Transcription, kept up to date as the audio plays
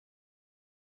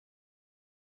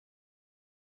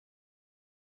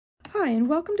Hi, and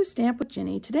welcome to Stamp with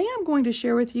Ginny. Today I'm going to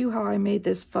share with you how I made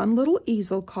this fun little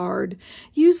easel card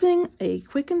using a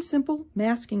quick and simple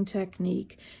masking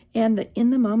technique and the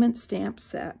In the Moment stamp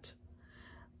set.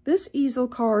 This easel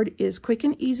card is quick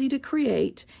and easy to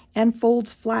create and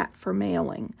folds flat for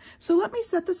mailing. So let me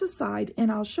set this aside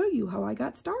and I'll show you how I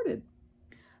got started.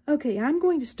 Okay, I'm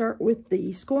going to start with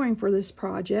the scoring for this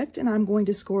project, and I'm going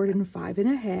to score it in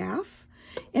 5.5.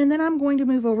 And then I'm going to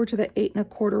move over to the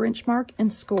 8.25 inch mark and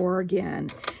score again.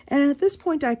 And at this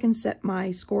point, I can set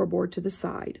my scoreboard to the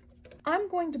side. I'm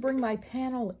going to bring my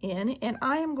panel in, and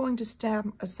I am going to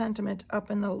stamp a sentiment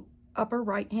up in the upper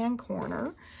right-hand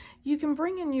corner. You can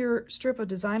bring in your strip of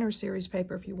designer series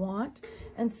paper if you want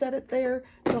and set it there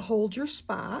to hold your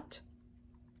spot.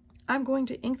 I'm going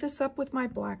to ink this up with my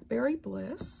Blackberry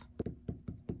Bliss.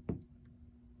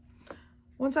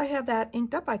 Once I have that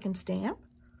inked up, I can stamp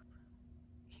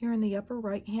here in the upper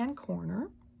right-hand corner.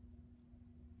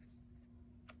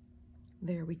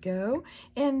 There we go.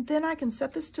 And then I can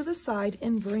set this to the side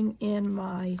and bring in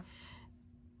my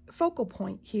focal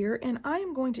point here, and I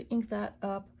am going to ink that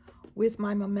up with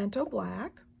my Memento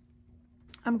Black.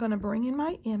 I'm going to bring in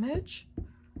my image,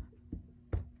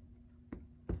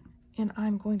 and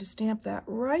I'm going to stamp that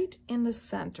right in the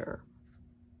center.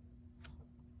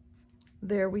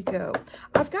 There we go.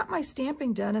 I've got my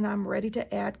stamping done, and I'm ready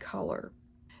to add color.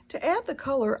 To add the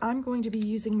color, I'm going to be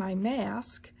using my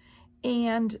mask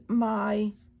and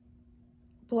my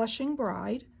Blushing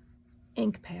Bride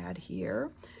ink pad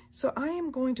here. So I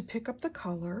am going to pick up the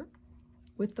color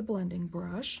with the blending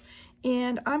brush,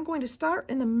 and I'm going to start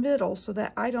in the middle so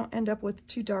that I don't end up with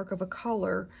too dark of a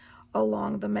color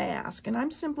along the mask. And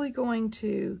I'm simply going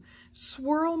to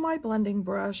swirl my blending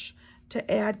brush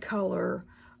to add color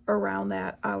around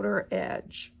that outer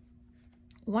edge.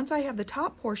 Once I have the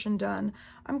top portion done,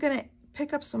 I'm going to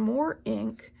pick up some more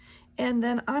ink, and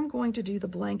then I'm going to do the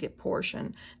blanket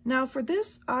portion. Now for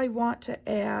this, I want to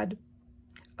add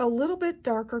a little bit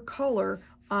darker color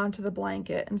onto the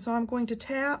blanket, and so I'm going to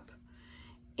tap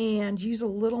and use a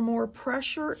little more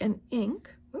pressure and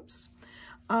ink,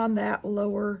 on that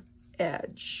lower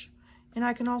edge. And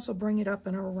I can also bring it up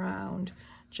and around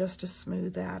just to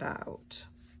smooth that out.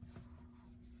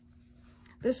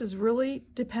 This is really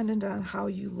dependent on how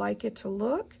you like it to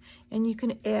look, and you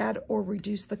can add or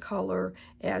reduce the color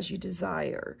as you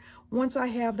desire. Once I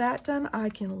have that done, I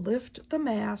can lift the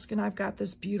mask, and I've got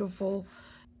this beautiful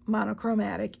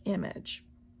monochromatic image.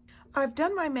 I've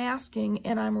done my masking,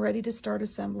 and I'm ready to start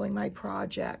assembling my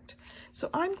project. So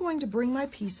I'm going to bring my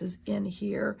pieces in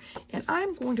here, and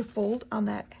I'm going to fold on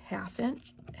that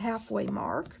halfway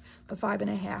mark, the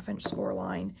 5.5 inch score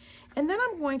line. And then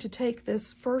I'm going to take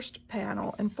this first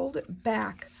panel and fold it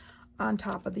back on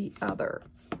top of the other.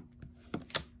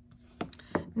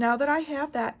 Now that I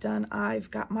have that done, I've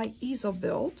got my easel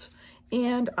built,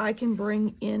 and I can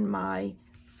bring in my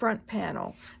front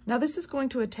panel. Now this is going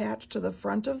to attach to the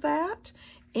front of that,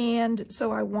 and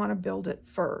so I want to build it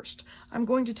first. I'm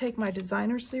going to take my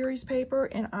designer series paper,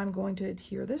 and I'm going to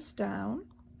adhere this down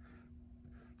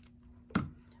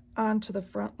onto the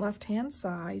front left-hand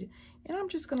side, and I'm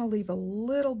just going to leave a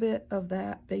little bit of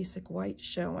that basic white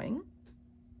showing.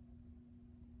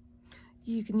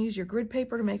 You can use your grid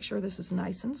paper to make sure this is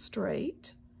nice and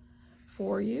straight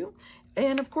for you.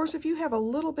 And of course, if you have a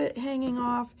little bit hanging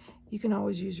off, you can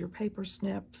always use your paper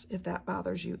snips if that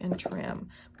bothers you and trim,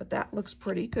 but that looks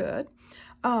pretty good.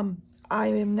 I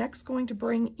am next going to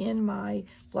bring in my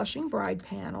Blushing Bride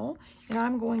panel, and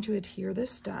I'm going to adhere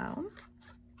this down.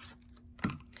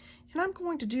 And I'm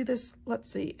going to do this, let's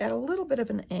see, at a little bit of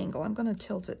an angle. I'm going to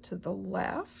tilt it to the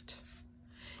left.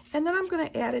 And then I'm going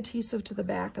to add adhesive to the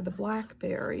back of the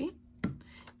Blackberry.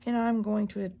 And I'm going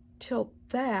to tilt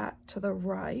that to the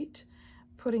right,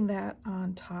 putting that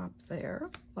on top there,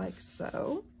 like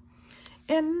so.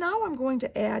 And now I'm going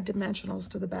to add dimensionals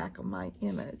to the back of my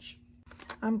image.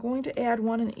 I'm going to add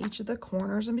one in each of the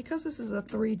corners, and because this is a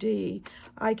 3D,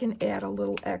 I can add a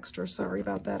little extra. Sorry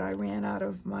about that, I ran out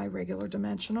of my regular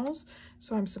dimensionals,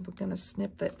 so I'm simply going to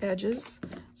snip the edges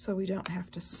so we don't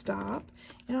have to stop.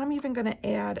 And I'm even going to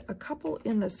add a couple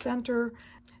in the center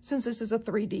since this is a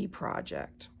 3D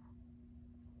project.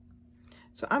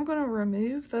 So I'm going to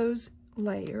remove those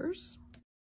layers.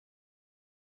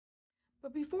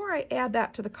 But before I add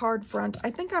that to the card front, I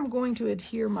think I'm going to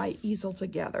adhere my easel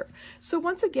together. So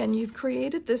once again, you've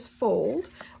created this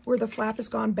fold where the flap has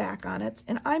gone back on it,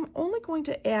 and I'm only going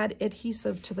to add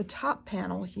adhesive to the top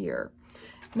panel here.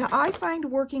 Now I find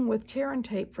working with tear and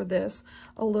tape for this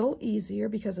a little easier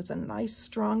because it's a nice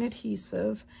strong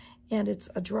adhesive, and it's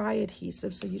a dry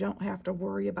adhesive, so you don't have to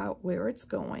worry about where it's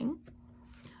going.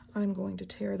 I'm going to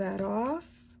tear that off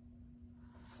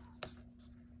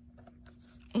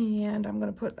And I'm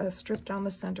going to put a strip down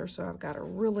the center so I've got a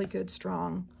really good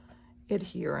strong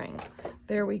adhering.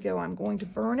 There we go. I'm going to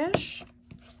burnish,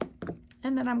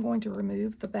 and then I'm going to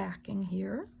remove the backing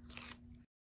here.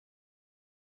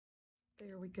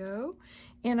 There we go.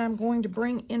 And I'm going to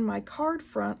bring in my card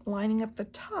front, lining up the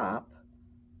top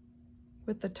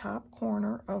with the top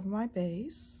corner of my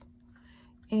base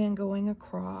and going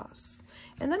across.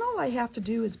 And then all I have to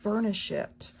do is burnish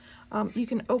it. You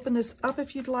can open this up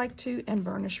if you'd like to and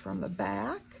burnish from the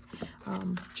back,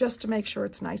 just to make sure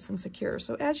it's nice and secure.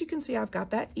 So as you can see, I've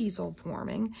got that easel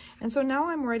forming. And so now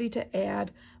I'm ready to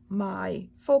add my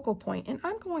focal point. And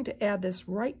I'm going to add this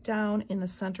right down in the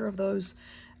center of those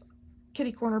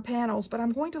kitty corner panels, but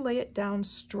I'm going to lay it down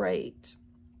straight.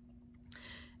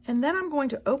 And then I'm going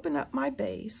to open up my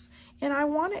base, and I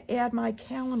want to add my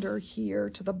calendar here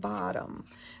to the bottom.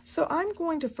 So I'm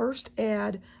going to first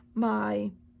add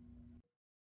my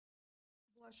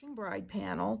Blushing Bride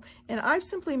panel, and I've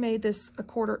simply made this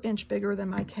 1/4 inch bigger than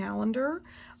my calendar.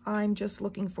 I'm just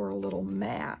looking for a little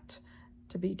mat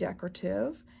to be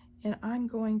decorative, and I'm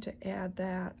going to add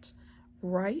that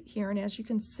right here. And as you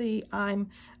can see, I'm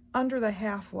under the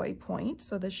halfway point,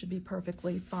 so this should be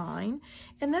perfectly fine.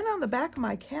 And then on the back of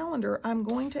my calendar, I'm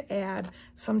going to add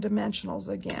some dimensionals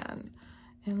again.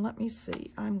 And let me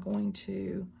see, I'm going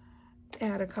to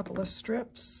add a couple of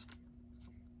strips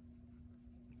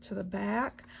to the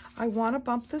back. I want to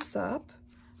bump this up.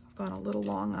 I've gone a little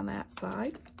long on that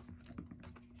side.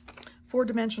 4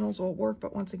 dimensionals will work,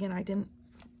 but once again, I didn't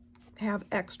have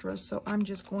extras, so I'm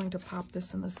just going to pop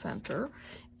this in the center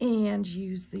and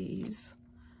use these.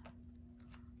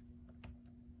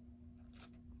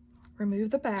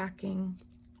 Remove the backing,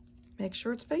 make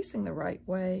sure it's facing the right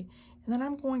way, and then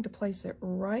I'm going to place it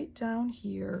right down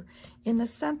here in the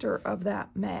center of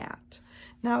that mat.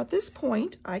 Now at this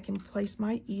point, I can place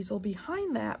my easel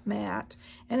behind that mat,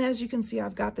 and as you can see,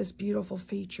 I've got this beautiful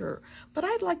feature. But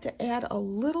I'd like to add a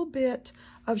little bit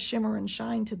of shimmer and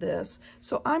shine to this,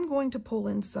 so I'm going to pull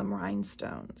in some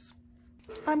rhinestones.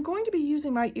 I'm going to be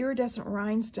using my iridescent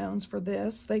rhinestones for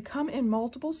this. They come in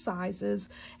multiple sizes,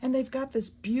 and they've got this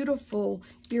beautiful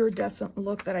iridescent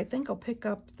look that I think will pick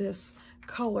up this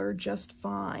color just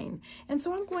fine. And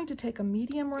so I'm going to take a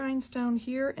medium rhinestone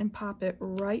here and pop it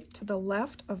right to the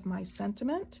left of my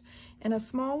sentiment, and a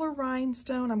smaller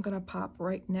rhinestone I'm going to pop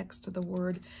right next to the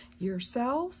word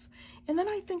yourself. And then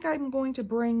I think I'm going to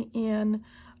bring in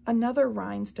another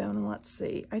rhinestone, and let's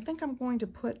see, I think I'm going to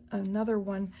put another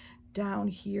one down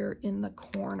here in the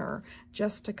corner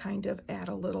just to kind of add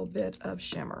a little bit of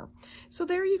shimmer. So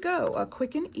there you go, a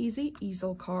quick and easy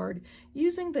easel card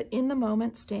using the In the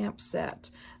Moment stamp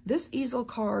set. This easel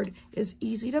card is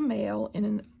easy to mail in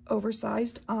an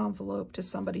oversized envelope to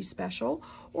somebody special,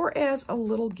 or as a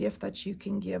little gift that you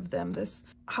can give them this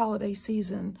holiday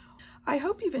season. I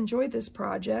hope you've enjoyed this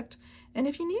project, and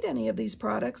if you need any of these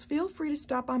products, feel free to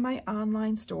stop by my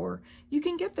online store. You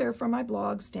can get there from my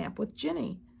blog, Stamp with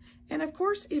Jini. And of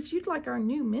course, if you'd like our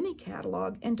new mini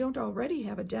catalog and don't already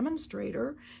have a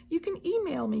demonstrator, you can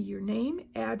email me your name,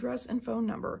 address, and phone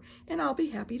number, and I'll be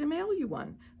happy to mail you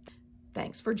one.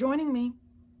 Thanks for joining me.